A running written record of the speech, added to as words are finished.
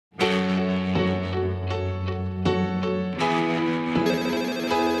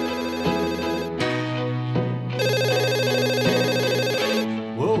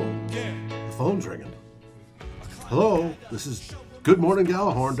This is Good Morning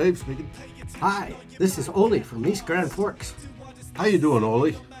Gallahorn. Dave speaking. Hi, this is Oli from East Grand Forks. How you doing,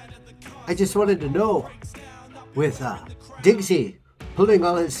 Oli? I just wanted to know, with Diggsy pulling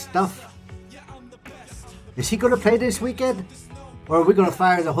all his stuff, is he going to play this weekend? Or are we going to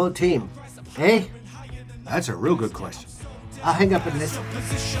fire the whole team? Eh? That's a real good question. I'll hang up and listen.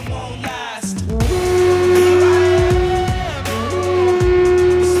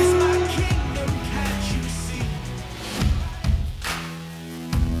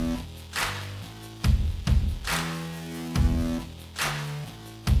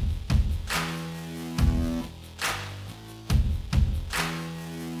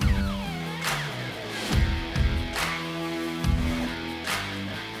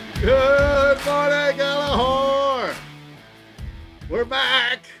 Good morning, Gallahorn! We're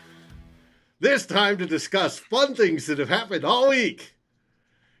back! This time to discuss fun things that have happened all week.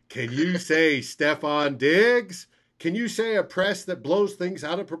 Can you say Stefon Diggs? Can you say a press that blows things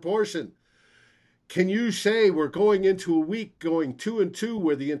out of proportion? Can you say we're going into a week going 2-2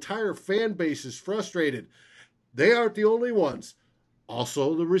 where the entire fan base is frustrated? They aren't the only ones.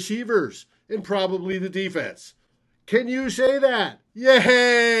 Also the receivers and probably the defense. Can you say that?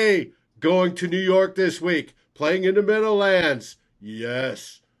 Yay! Going to New York this week, playing in the Meadowlands.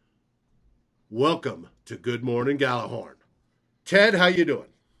 Yes. Welcome to Good Morning Gallahorn. Ted, how you doing?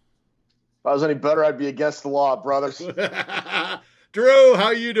 If I was any better, I'd be against the law, brothers. Drew, how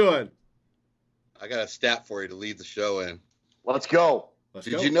you doing? I got a stat for you to lead the show in. Let's go.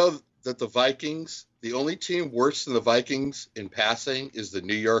 Did you know that the Vikings, the only team worse than the Vikings in passing is the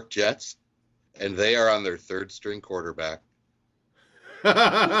New York Jets? And they are on their third string quarterback.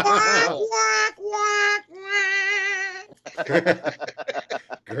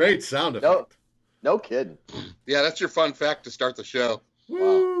 Great sound effect. No kidding. Yeah, that's your fun fact to start the show.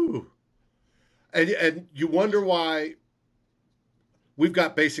 Woo! Wow. And you wonder why we've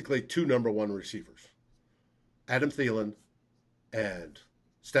got basically two number one receivers, Adam Thielen and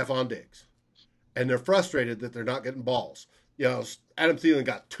Stefon Diggs. And they're frustrated that they're not getting balls. You know, Adam Thielen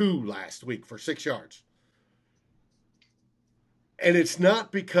got 2 last week for 6 yards. And it's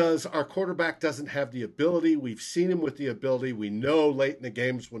not because our quarterback doesn't have the ability. We've seen him with the ability. We know late in the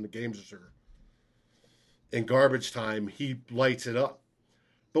games when the games are in garbage time, he lights it up.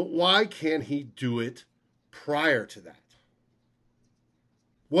 But why can't he do it prior to that?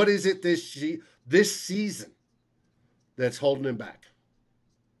 What is it this season that's holding him back?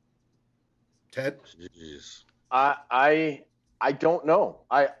 Ted? Jeez. I don't know.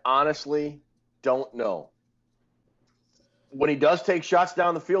 I honestly don't know. When he does take shots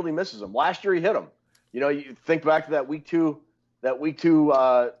down the field, he misses them. Last year he hit them. You know, you think back to that week two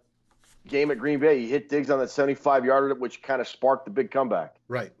game at Green Bay. He hit Diggs on that 75-yarder, which kind of sparked the big comeback.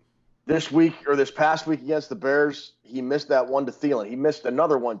 Right. This past week against the Bears, he missed that one to Thielen. He missed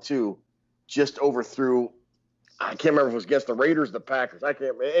another one too, just overthrew. I can't remember if it was against the Raiders or the Packers. I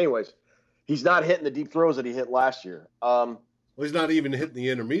can't. Anyways, he's not hitting the deep throws that he hit last year. Well, he's not even hitting the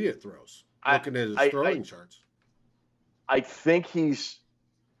intermediate throws. Looking at his throwing charts. I think he's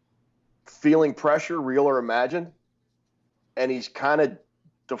feeling pressure, real or imagined, and he's kind of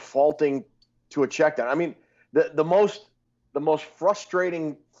defaulting to a check down. I mean, the most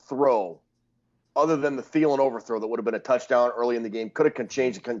frustrating throw, other than the Thielen overthrow that would have been a touchdown early in the game, could have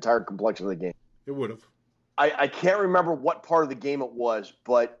changed the entire complexion of the game. It would have. I can't remember what part of the game it was,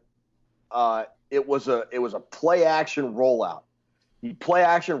 but it was a play action rollout. He play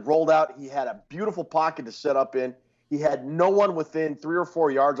action rolled out. He had a beautiful pocket to set up in. He had no one within 3 or 4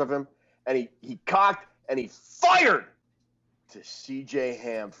 yards of him, and he cocked and he fired to C.J.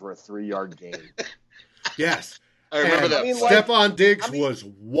 Ham for a 3-yard gain. Yes. I remember that. Stefon Diggs was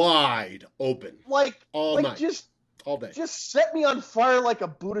wide open. All night. All day. Just set me on fire like a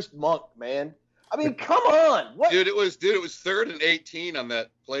Buddhist monk, man. I mean, come on. What? Dude, it was 3rd and 18 on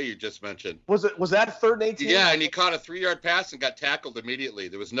that play you just mentioned. Was that 3rd and 18? Yeah, and he caught a 3-yard pass and got tackled immediately.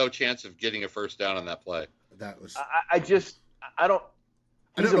 There was no chance of getting a first down on that play. That was. I don't.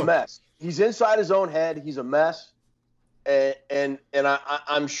 He's a mess. He's inside his own head. He's a mess, and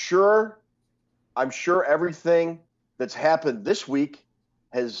I'm sure everything that's happened this week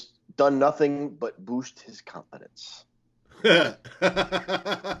has done nothing but boost his confidence. I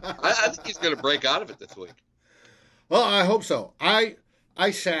think he's going to break out of it this week. Well, I hope so. I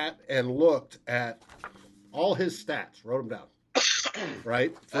sat and looked at all his stats, wrote them down,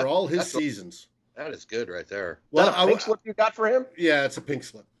 right, for all his seasons. That is good right there. Well, a pink slip you got for him? Yeah, it's a pink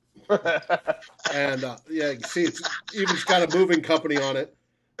slip. And you can see it's got a moving company on it,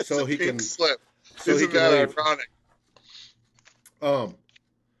 so he can slip. So he can leave. Ironic.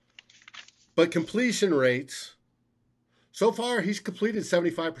 But completion rates So far, he's completed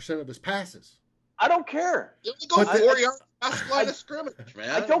 75% of his passes. I don't care. You go 4 yards past the line of scrimmage, man.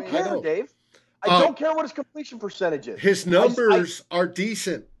 I don't care, Dave. I don't care what his completion percentage is. His numbers are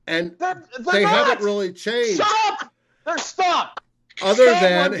decent, and they're they not. haven't really changed. Shut up! They're stop. Other Stop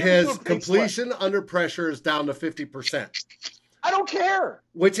than running his into a big completion slip. under pressure is down to 50%, I don't care.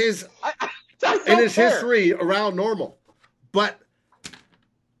 which is I don't in his care. history around normal. But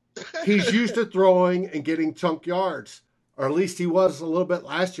he's used to throwing and getting chunk yards, or at least he was a little bit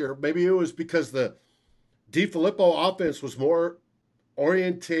last year. Maybe it was because the DiFilippo offense was more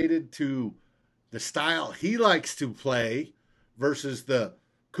orientated to the style he likes to play versus the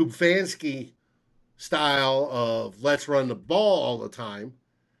Kubfanski style of let's run the ball all the time.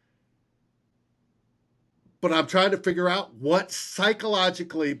 But I'm trying to figure out what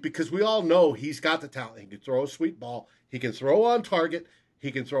psychologically, because we all know he's got the talent. He can throw a sweet ball. He can throw on target.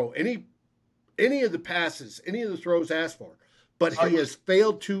 He can throw any of the passes, any of the throws asked for. But he has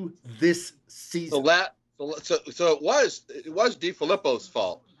failed to this season. So it was DiFilippo's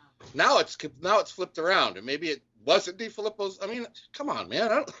fault. Now it's flipped around, and maybe it wasn't DiFilippo's. I mean, come on,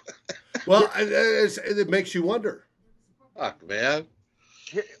 man. Well, it makes you wonder. Fuck, man.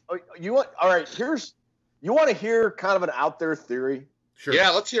 You want to hear kind of an out there theory? Sure. Yeah,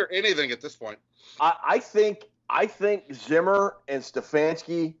 let's hear anything at this point. I think Zimmer and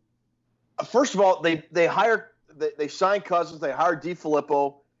Stefanski. First of all, they signed Cousins, they hired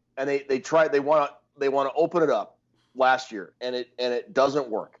DiFilippo, and they want to open it up last year, and it doesn't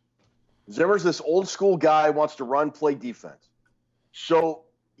work. Zimmer's this old school guy, wants to run, play defense. So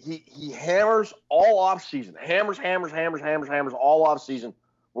he hammers all off season. Hammers all off season.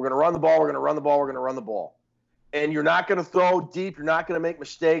 We're going to run the ball, we're going to run the ball, we're going to run the ball. And you're not going to throw deep, you're not going to make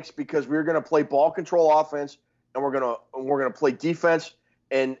mistakes because we're going to play ball control offense and we're going to play defense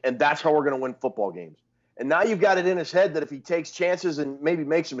and that's how we're going to win football games. And now you've got it in his head that if he takes chances and maybe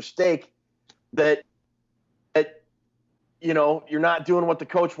makes a mistake that you're not doing what the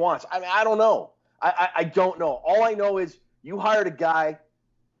coach wants. I mean, I don't know. I don't know. All I know is you hired a guy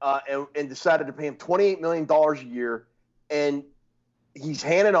and decided to pay him $28 million a year, and he's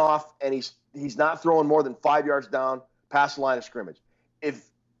handing off, and he's not throwing more than 5 yards down past the line of scrimmage. If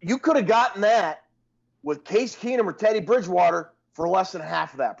you could have gotten that with Case Keenum or Teddy Bridgewater for less than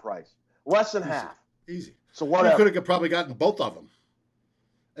half of that price. Less than half. Easy. So whatever. You could have probably gotten both of them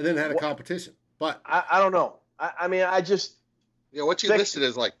and then had a competition. But I don't know. I mean, I just – what you listed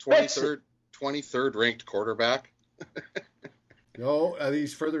as like 23rd ranked quarterback. No,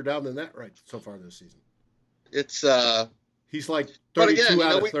 he's further down than that right so far this season. It's he's like 32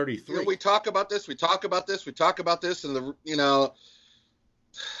 out of 33. We talk about this, and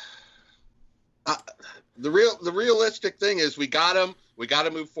the realistic thing is we got him. We got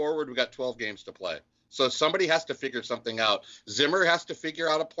to move forward. We got 12 games to play. So somebody has to figure something out. Zimmer has to figure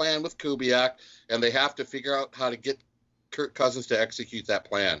out a plan with Kubiak, and they have to figure out how to get Kirk Cousins to execute that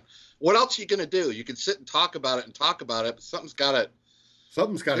plan. What else are you going to do? You can sit and talk about it, but something's got to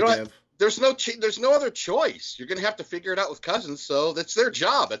give. There's no other choice. You're going to have to figure it out with Cousins, so that's their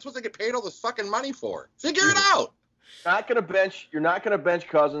job. That's what they get paid all this fucking money for. Figure it out. You're not going to bench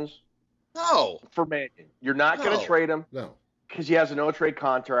Cousins. No. For Mannion. You're not going to trade him. No. Because he has a no-trade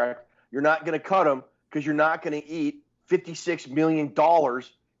contract. You're not going to cut him because you're not going to eat $56 million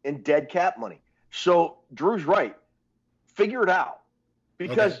in dead cap money. So Drew's right. Figure it out.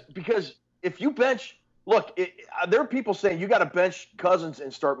 Because if you bench – look, there are people saying you got to bench Cousins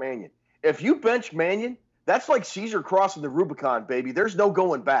and start Mannion. If you bench Mannion, that's like Caesar crossing the Rubicon, baby. There's no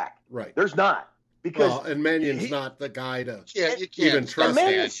going back. Right. There's not. Because and Mannion's not the guy to you can't even trust.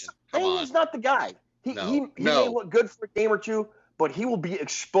 Mannion's not the guy. He may look good for a game or two, but he will be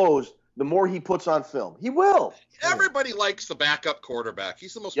exposed the more he puts on film. He will. Everybody likes the backup quarterback.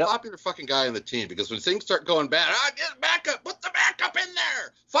 He's the most popular fucking guy on the team because when things start going bad, get backup. Put the backup in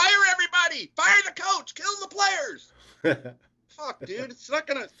there. Fire everybody. Fire the coach. Kill the players. Fuck, dude. It's not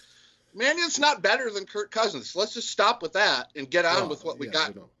going to – Mannion's not better than Kirk Cousins. Let's just stop with that and get on with what we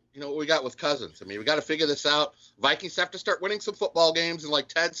got. What we got with Cousins. I mean, we got to figure this out. Vikings have to start winning some football games. And like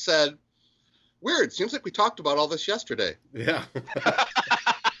Ted said, weird. Seems like we talked about all this yesterday. Yeah.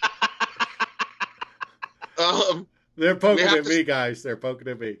 They're poking at me, guys. They're poking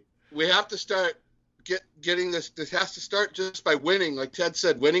at me. We have to start getting this. This has to start just by winning. Like Ted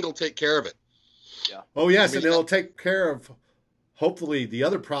said, winning will take care of it. Yeah. Oh, yes, and it'll take care of, hopefully, the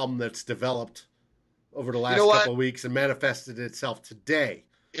other problem that's developed over the last couple of weeks and manifested itself today.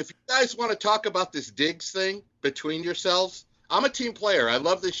 If you guys want to talk about this Diggs thing between yourselves, I'm a team player. I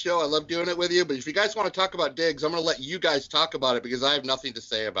love this show. I love doing it with you. But if you guys want to talk about Diggs, I'm going to let you guys talk about it because I have nothing to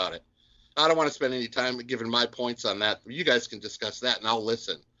say about it. I don't want to spend any time giving my points on that. You guys can discuss that, and I'll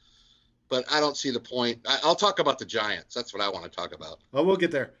listen. But I don't see the point. I'll talk about the Giants. That's what I want to talk about. Oh, we'll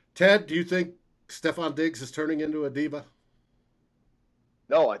get there. Ted, do you think Stefon Diggs is turning into a diva?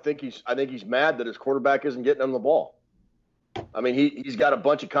 No, I think he's mad that his quarterback isn't getting him the ball. I mean, he's got a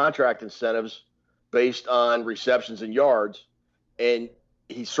bunch of contract incentives based on receptions and yards, and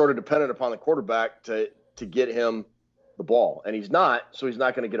he's sort of dependent upon the quarterback to get him the ball, and he's not, so he's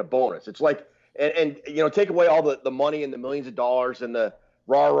not going to get a bonus. It's like, and take away all the money and the millions of dollars and the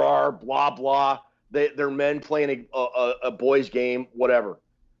rah blah blah. They're men playing a boys game, whatever.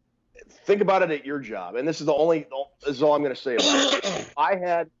 Think about it at your job, and this is all I'm going to say about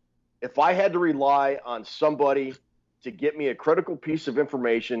it. If I had to rely on somebody to get me a critical piece of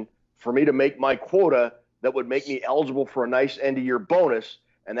information for me to make my quota that would make me eligible for a nice end-of-year bonus,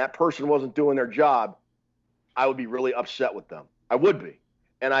 and that person wasn't doing their job, I would be really upset with them. I would be.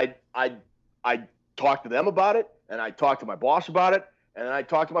 And I talk to them about it, and I talk to my boss about it, and I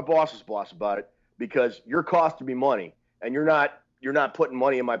talk to my boss's boss about it, because you're costing me money, and you're not putting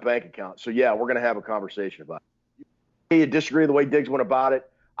money in my bank account. So, yeah, we're going to have a conversation about it. You disagree with the way Diggs went about it.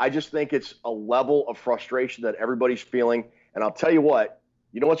 I just think it's a level of frustration that everybody's feeling. And I'll tell you what,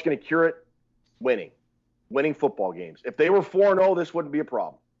 you know what's going to cure it? Winning football games. If they were 4-0, this wouldn't be a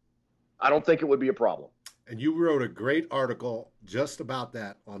problem. I don't think it would be a problem. And you wrote a great article just about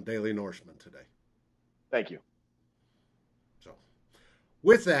that on Daily Norseman today. Thank you. So,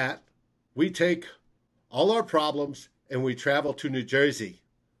 with that, we take all our problems and we travel to New Jersey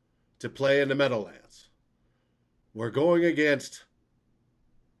to play in the Meadowlands. We're going against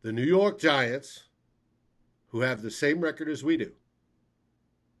the New York Giants, who have the same record as we do.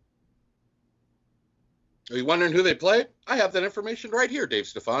 Are you wondering who they play? I have that information right here, Dave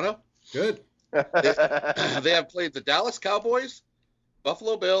Stefano. Good. They have played the Dallas Cowboys,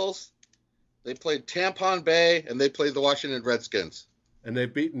 Buffalo Bills, they played Tampon Bay, and they played the Washington Redskins. And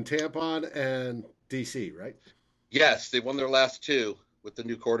they've beaten Tampon and DC, right? Yes, they won their last two with the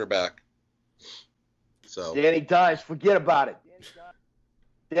new quarterback. So Danny Dimes, forget about it.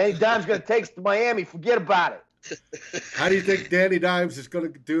 Danny Dimes going to take us to Miami. Forget about it. How do you think Danny Dimes is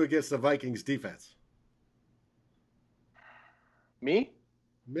going to do against the Vikings defense? Me?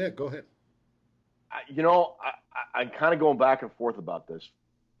 Yeah, go ahead. I'm kind of going back and forth about this.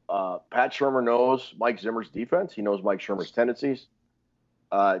 Pat Shurmur knows Mike Zimmer's defense. He knows Mike Shurmur's tendencies.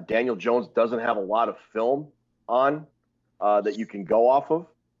 Daniel Jones doesn't have a lot of film on that you can go off of.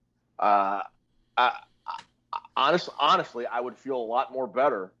 Honestly, I would feel a lot more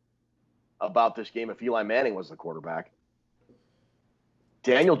better about this game if Eli Manning was the quarterback.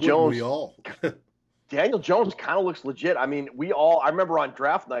 Daniel Jones kind of looks legit. I mean, I remember on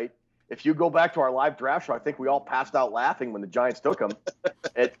draft night, if you go back to our live draft show, I think we all passed out laughing when the Giants took him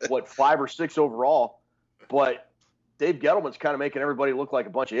at 5 or 6 overall. But Dave Gettleman's kind of making everybody look like a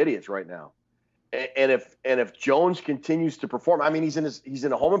bunch of idiots right now. And if Jones continues to perform, I mean, he's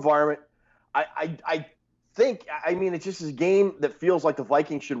in a home environment. I think it's just a game that feels like the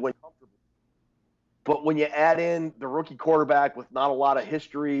Vikings should win comfortably. But when you add in the rookie quarterback with not a lot of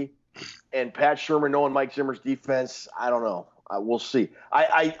history and Pat Shurmur knowing Mike Zimmer's defense, I don't know. We'll see.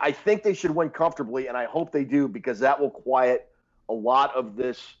 I think they should win comfortably, and I hope they do, because that will quiet a lot of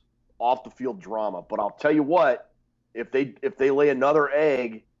this off-the-field drama. But I'll tell you what, if they lay another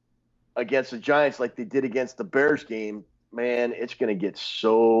egg against the Giants like they did against the Bears game, man, it's going to get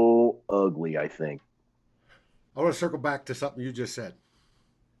so ugly, I think. I want to circle back to something you just said.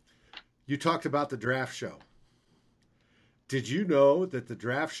 You talked about the draft show. Did you know that the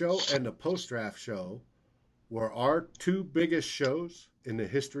draft show and the post-draft show were our two biggest shows in the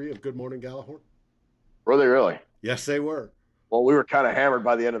history of Good Morning Gallahorn? Were they really? Yes, they were. Well, we were kind of hammered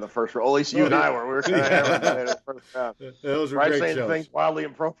by the end of the first round. At least you and I were. We were kind of hammered by the end of the first round. Those were right, great saying shows. Things wildly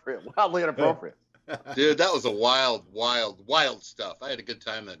inappropriate. Dude, that was a wild stuff. I had a good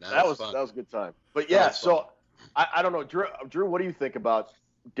time that night. That was fun. a good time. But yeah, so I don't know, Drew. What do you think about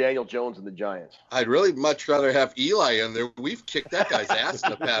Daniel Jones and the Giants? I'd really much rather have Eli in there. We've kicked that guy's ass in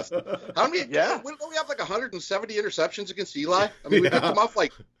the past. How many? Yeah. Don't we have like 170 interceptions against Eli? I mean,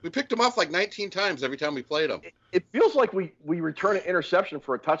 we picked him off like 19 times every time we played him. It feels like we return an interception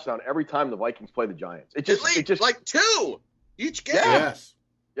for a touchdown every time the Vikings play the Giants. It just like 2 each game. Yes.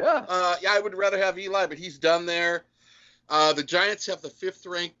 Yeah. I would rather have Eli, but he's done there. The Giants have the 5th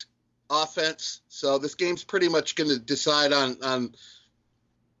ranked offense, so this game's pretty much going to decide on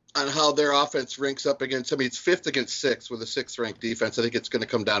how their offense ranks up against. I mean, it's 5th against 6th with a 6th ranked defense. I think it's going to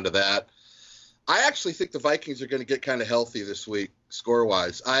come down to that. I actually think the Vikings are going to get kind of healthy this week, score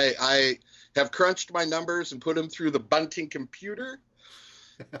wise. I have crunched my numbers and put them through the Bunting computer,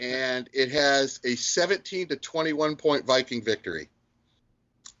 and it has a 17-21 point Viking victory.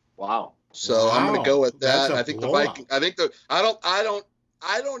 Wow. So I'm going to go with that. I think blowout.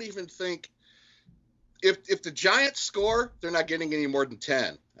 I don't even think if the Giants score, they're not getting any more than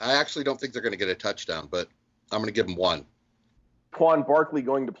 10. I actually don't think they're going to get a touchdown, but I'm going to give them 1. Quan Barkley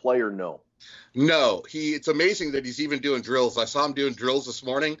going to play or no? No, it's amazing that he's even doing drills. I saw him doing drills this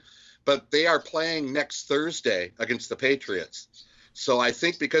morning, but they are playing next Thursday against the Patriots. So I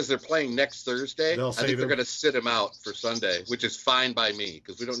think because they're playing next Thursday, I think they're going to sit him out for Sunday, which is fine by me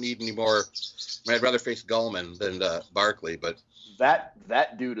because we don't need any more. I'd rather face Gallman than Barkley, but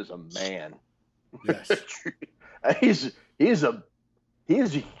that dude is a man. Yes. He's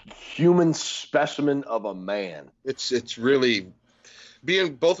a human specimen of a man. It's really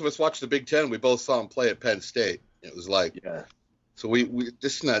being both of us watched the Big Ten. We both saw him play at Penn State. It was like, yeah. So we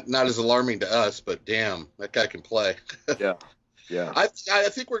this is not as alarming to us, but damn, that guy can play. Yeah. Yeah. I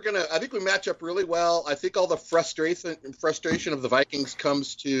think we match up really well. I think all the frustration of the Vikings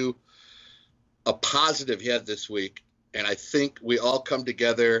comes to a positive head this week, and I think we all come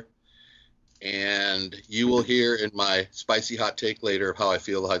together. And you will hear in my spicy hot take later how I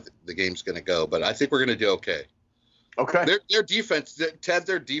feel like the game's going to go. But I think we're going to do okay. Okay. Their defense, Ted,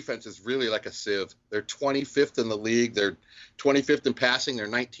 their defense is really like a sieve. They're 25th in the league. They're 25th in passing. They're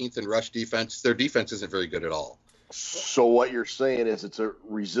 19th in rush defense. Their defense isn't very good at all. So what you're saying is it's a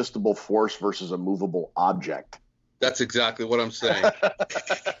resistible force versus a movable object. That's exactly what I'm saying.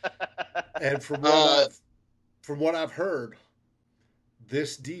 And from what I've heard,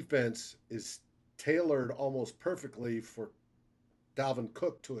 this defense is tailored almost perfectly for Dalvin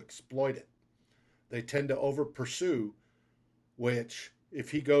Cook to exploit it. They tend to over-pursue, which if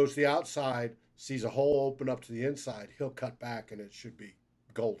he goes the outside, sees a hole open up to the inside, he'll cut back and it should be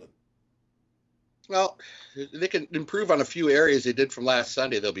golden. Well, they can improve on a few areas they did from last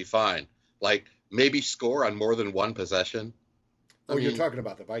Sunday. They'll be fine. Like maybe score on more than one possession. You're talking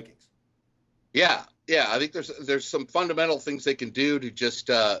about the Vikings. Yeah. I think there's some fundamental things they can do to just,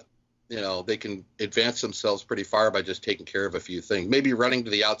 they can advance themselves pretty far by just taking care of a few things. Maybe running to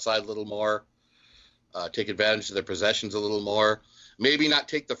the outside a little more, take advantage of their possessions a little more. Maybe not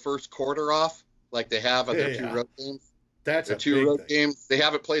take the first quarter off like they have on their 2 road games. That's their a 2 big road thing. games. They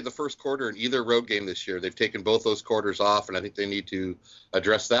haven't played the first quarter in either road game this year. They've taken both those quarters off, and I think they need to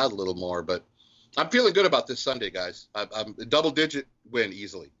address that a little more. But I'm feeling good about this Sunday, guys. I'm a double-digit win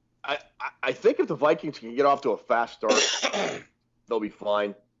easily. I think if the Vikings can get off to a fast start, they'll be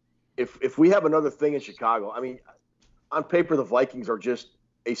fine. If we have another thing in Chicago, I mean, on paper the Vikings are just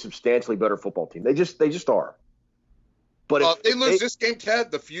a substantially better football team. They just are. But if they lose this game, Ted,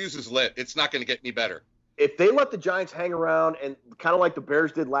 the fuse is lit. It's not going to get any better. If they let the Giants hang around and kind of like the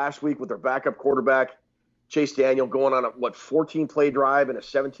Bears did last week with their backup quarterback, Chase Daniel, going on a 14-play drive and a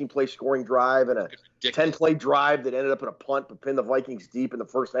 17-play scoring drive and a 10-play drive that ended up in a punt but pinned the Vikings deep in the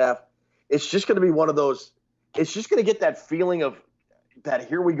first half, it's just going to be one of those – it's just going to get that feeling of that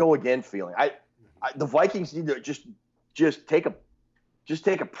here we go again feeling. The Vikings need to just take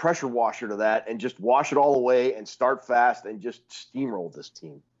a pressure washer to that and just wash it all away and start fast and just steamroll this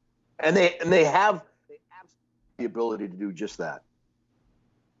team. And they have the ability to do just that.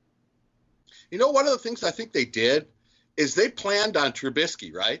 You know, one of the things I think they did is they planned on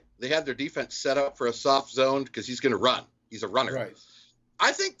Trubisky, right? They had their defense set up for a soft zone because he's going to run. He's a runner. Right.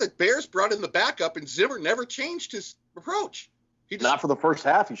 I think the Bears brought in the backup, and Zimmer never changed his approach. Not for the first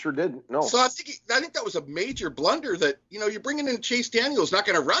half. He sure didn't. No. So I think that was a major blunder that, you're bringing in Chase Daniels, not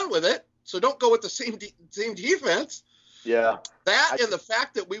going to run with it. So don't go with the same defense. Yeah. And the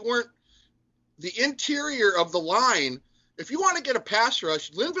fact that we weren't the interior of the line. If you want to get a pass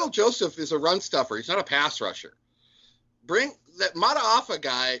rush, Linville Joseph is a run stuffer. He's not a pass rusher. Bring that Mataafa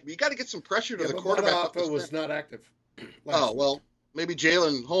guy. You got to get some pressure to the quarterback. Mataafa was not active. Well, maybe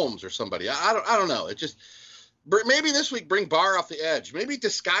Jalen Holmes or somebody. I don't know. It just maybe this week bring Barr off the edge. Maybe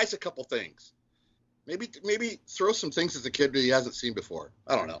disguise a couple things. Maybe throw some things at the kid that he hasn't seen before.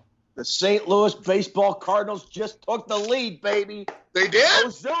 I don't know. The St. Louis Baseball Cardinals just took the lead, baby. They did?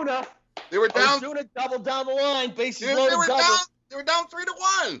 Ozuna. They were down. Ozuna doubled down the line. Bases They loaded. were down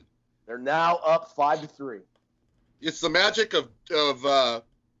 3-1. They're now up 5-3. It's the magic of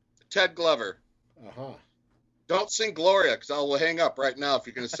Ted Glover. Uh-huh. Don't sing Gloria, because I will hang up right now if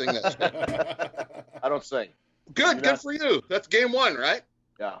you're going to sing that. I don't sing. Good for you. That's game 1, right?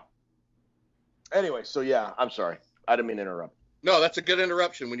 Yeah. Anyway, so yeah, I'm sorry. I didn't mean to interrupt. No, that's a good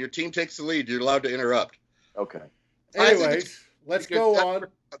interruption. When your team takes the lead, you're allowed to interrupt. Okay. Anyways, let's go on.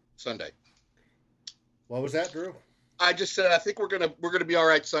 Sunday. What was that, Drew? I just said I think we're gonna be all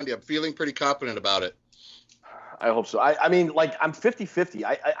right Sunday. I'm feeling pretty confident about it. I hope so. I mean, like, I'm 50-50.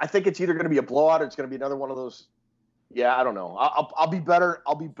 I think it's either going to be a blowout or it's going to be another one of those. Yeah, I don't know. I'll be better.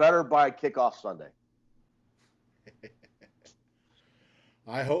 I'll be better by kickoff Sunday.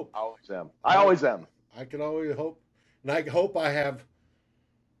 I hope. I always am. I can always hope. And I hope I have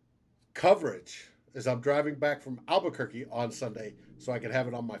coverage as I'm driving back from Albuquerque on Sunday so I can have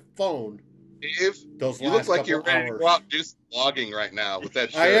it on my phone. Dave, those you last look like couple you're ready hours. to go out and do some logging right now with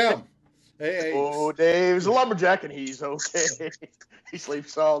that shirt. I am. Hey. Oh, Dave's a lumberjack and he's okay. He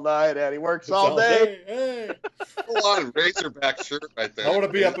sleeps all night and he works all day. Hey. Full on Razorback shirt right there. I want to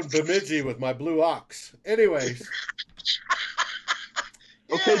be up in Bemidji with my blue ox. Anyways.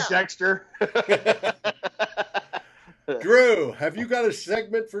 Okay, Dexter. Drew, have you got a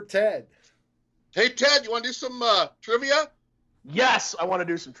segment for Ted? Hey, Ted, you want to do some trivia? Yes, I want to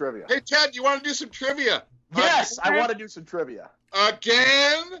do some trivia. Hey, Ted, you want to do some trivia? Yes, I want to do some trivia.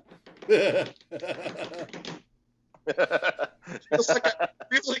 Again? Feels like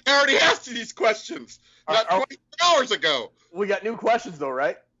I already asked you these questions not 24 hours ago. We got new questions, though,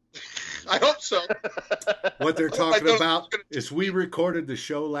 right? I hope so. What they're talking about is we recorded the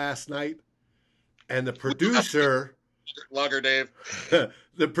show last night, and the producer, Logger Dave,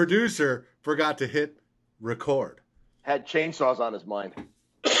 the producer forgot to hit record. Had chainsaws on his mind.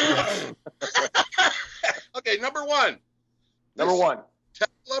 Okay, number one. Number one. Ted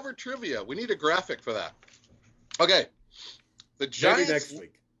Lover trivia. We need a graphic for that. Okay. The Giants, maybe next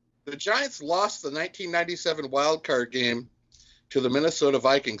week. The Giants lost the 1997 wild card game to the Minnesota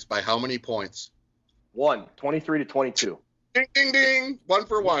Vikings by how many points? 23-22. Ding, ding, ding. 1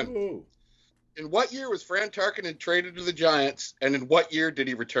 for 1. Ooh. In what year was Fran Tarkenton traded to the Giants, and in what year did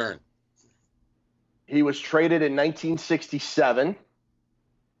he return? He was traded in 1967.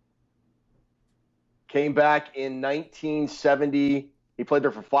 Came back in 1970. He played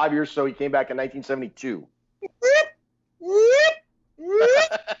there for 5 years, so he came back in 1972.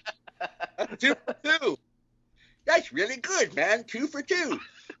 2 for 2. That's really good, man. 2 for 2.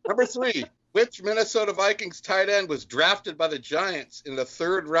 Number 3. Which Minnesota Vikings tight end was drafted by the Giants in the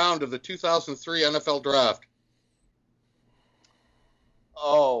 3rd round of the 2003 NFL Draft?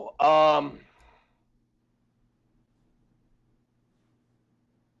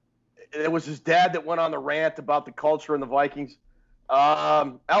 It was his dad that went on the rant about the culture in the Vikings.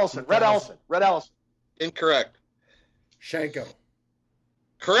 Ellison. Red Ellison. Incorrect. Shanko.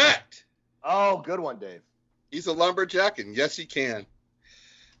 Correct. Oh, good one, Dave. He's a lumberjack, and yes, he can.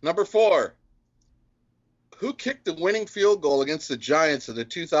 Number 4. Who kicked the winning field goal against the Giants in the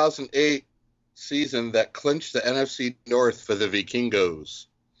 2008 season that clinched the NFC North for the Vikingos?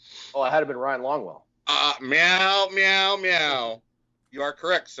 Oh, it had to have been Ryan Longwell. Meow, meow, meow. You are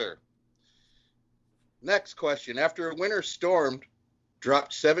correct, sir. Next question. After a winter storm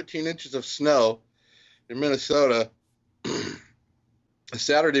dropped 17 inches of snow in Minnesota a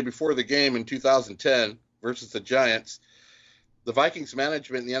Saturday before the game in 2010 versus the Giants, the Vikings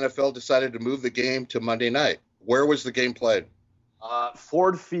management in the NFL decided to move the game to Monday night. Where was the game played?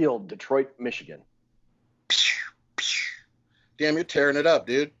 Ford Field, Detroit, Michigan. Damn, you're tearing it up,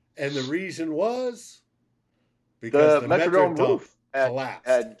 dude. And the reason was because the Metrodome roof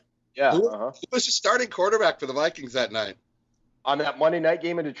collapsed. Who was the starting quarterback for the Vikings that night? On that Monday night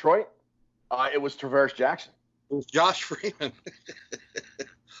game in Detroit, it was Travaris Jackson. It was Josh Freeman.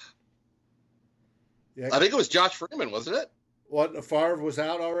 I think it was Josh Freeman, wasn't it? What, Favre was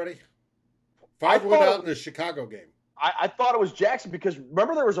out already? Favre went out in the Chicago game. I thought it was Jackson because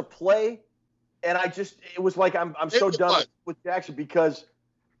remember there was a play, and it was like I'm so done with Jackson because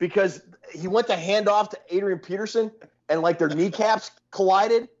he went to hand off to Adrian Peterson and like their kneecaps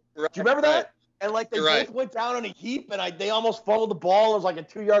collided. Right, do you remember that? Right. And like they both went down in a heap, and they almost fumbled the ball. It was like a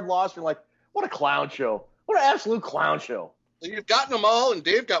 2-yard loss. You're like, what a clown show! What an absolute clown show! You've gotten them all, and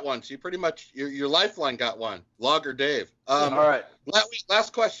Dave got one. So you pretty much your lifeline got one. Logger Dave. All right.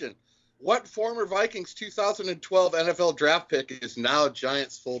 Last question. What former Vikings 2012 NFL draft pick is now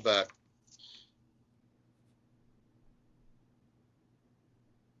Giants fullback?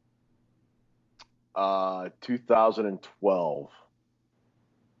 Uh, 2012.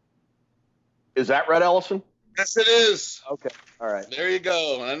 Is that Red Ellison? Yes, it is. Okay. All right. There you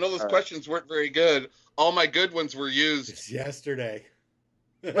go. I know those questions weren't very good. All my good ones were used. It's yesterday.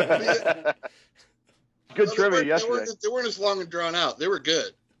 Good trivia yesterday. They weren't as long and drawn out. They were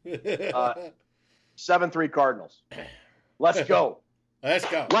good. 7-3 Cardinals. Let's go. Let's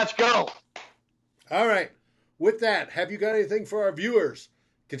go. Let's go. All right. With that, have you got anything for our viewers?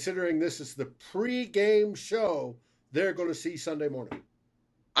 Considering this is the pre-game show they're going to see Sunday morning.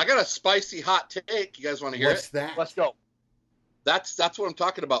 I got a spicy hot take. You guys want to hear What's that? Let's go. That's what I'm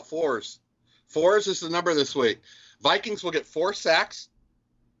talking about. Fours 4 is the number this week. Vikings will get 4 sacks.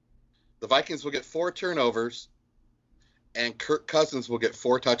 The Vikings will get 4 turnovers. And Kirk Cousins will get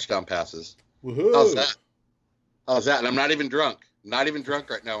 4 touchdown passes. Woohoo. How's that? How's that? And I'm not even drunk. Not even drunk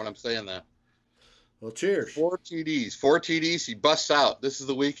right now when I'm saying that. Well, cheers. 4 TDs. 4 TDs. He busts out. This is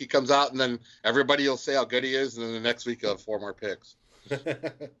the week he comes out, and then everybody will say how good he is, and then the next week he'll have 4 more picks.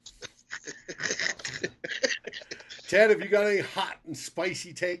 Ted, have you got any hot and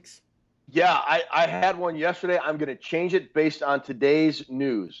spicy takes? Yeah, I had one yesterday. I'm going to change it based on today's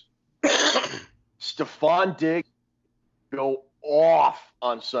news. Stephon Diggs go off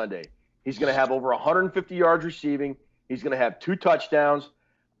on Sunday. He's going to have over 150 yards receiving. He's going to have 2 touchdowns.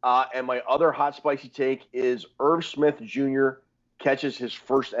 And my other hot, spicy take is Irv Smith Jr. catches his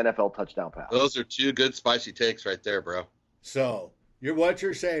first NFL touchdown pass. Those are 2 good spicy takes right there, bro. So, what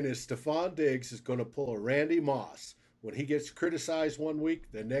you're saying is Stephon Diggs is going to pull a Randy Moss. When he gets criticized one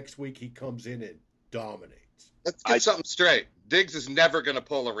week, the next week he comes in and dominates. Let's get something straight. Diggs is never going to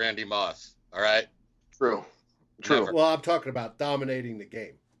pull a Randy Moss, all right? True. Never. Well, I'm talking about dominating the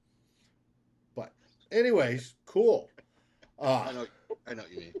game. But anyways, cool. I know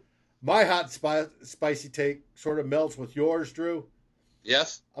what you mean. My hot spicy take sort of melts with yours, Drew.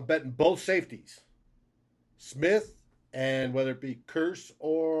 Yes? I'm betting both safeties. Smith, and whether it be Curse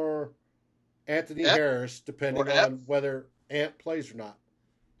or Anthony Harris, depending on whether Ant plays or not,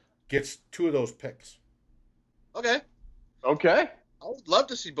 gets 2 of those picks. Okay. Okay. I would love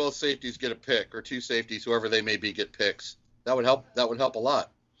to see both safeties get a pick, or 2 safeties, whoever they may be, get picks. That would help. That would help a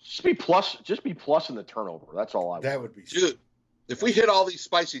lot. Just be plus in the turnover. That's all I want. That would be Dude, if we hit all these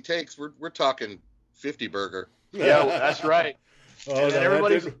spicy takes, we're talking 50 burger. Yeah, that's right. Oh, and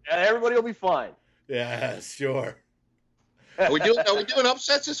everybody will be fine. Yeah, sure. Are we doing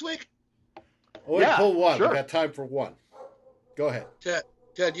upsets this week? Only pull one. Sure. We got time for one. Go ahead.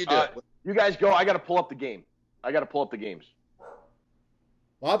 Ted, you do it. You guys go. I got to pull up the game. I got to pull up the games.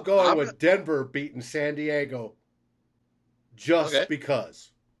 Well, I'm going with Denver beating San Diego just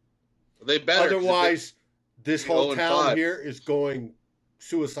because. They better. Otherwise, this whole town here is going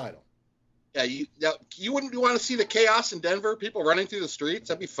suicidal. Yeah, you wouldn't want to see the chaos in Denver? People running through the streets?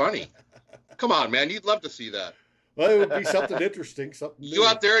 That'd be funny. Come on, man. You'd love to see that. Well, it would be something interesting. Something You new.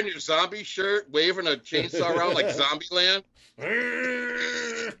 out there in your zombie shirt, waving a chainsaw around like Zombieland?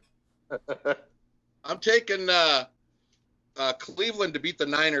 I'm taking Cleveland to beat the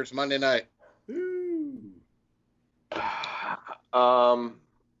Niners Monday night.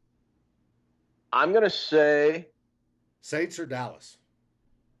 I'm going to say Saints or Dallas?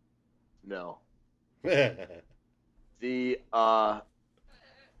 no. The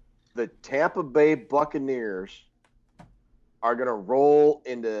Tampa Bay Buccaneers are going to roll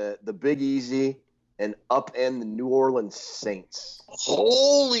into the Big Easy and upend the New Orleans Saints.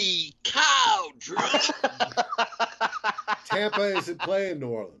 Holy cow, Drew. Tampa isn't playing New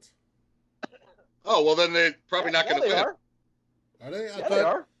Orleans. Oh, well, then they're probably not going to win. Are They? I they thought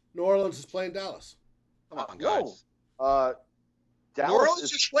are. New Orleans is playing Dallas. Come on, guys. No. New Dallas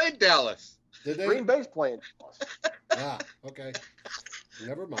Orleans just played Dallas. Did they? Green Bay's playing Dallas. Okay.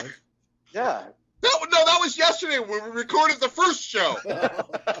 Never mind. Yeah. That was yesterday when we recorded the first show.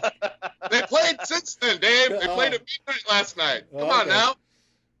 They played since then, Dave. They played at midnight last night. Come on now.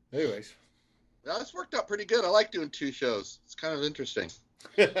 Anyways. Yeah, this worked out pretty good. I like doing 2 shows. It's kind of interesting.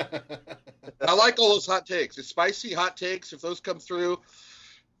 I like all those hot takes. The spicy hot takes, if those come through.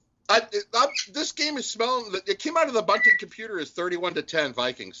 This game is smelling. It came out of the Bunting computer as 31-10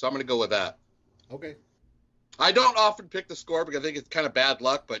 Vikings, so I'm going to go with that. Okay. I don't often pick the score because I think it's kind of bad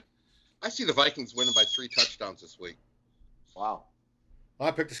luck, but I see the Vikings winning by 3 touchdowns this week. Wow.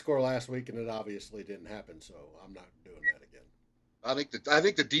 I picked a score last week, and it obviously didn't happen, so I'm not doing that again. I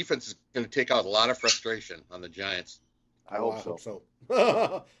think the defense is going to take out a lot of frustration on the Giants. I hope so.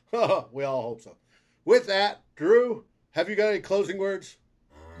 We all hope so. With that, Drew, have you got any closing words?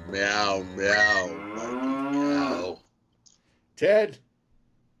 Meow, meow, meow. Ted?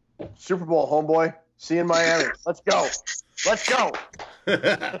 Super Bowl, homeboy. See you in Miami. Let's go. Let's go.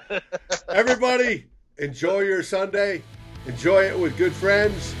 Everybody, enjoy your Sunday. Enjoy it with good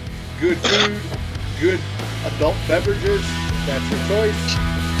friends, good food, good adult beverages. That's your choice.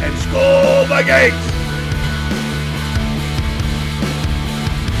 And Skol Vikings!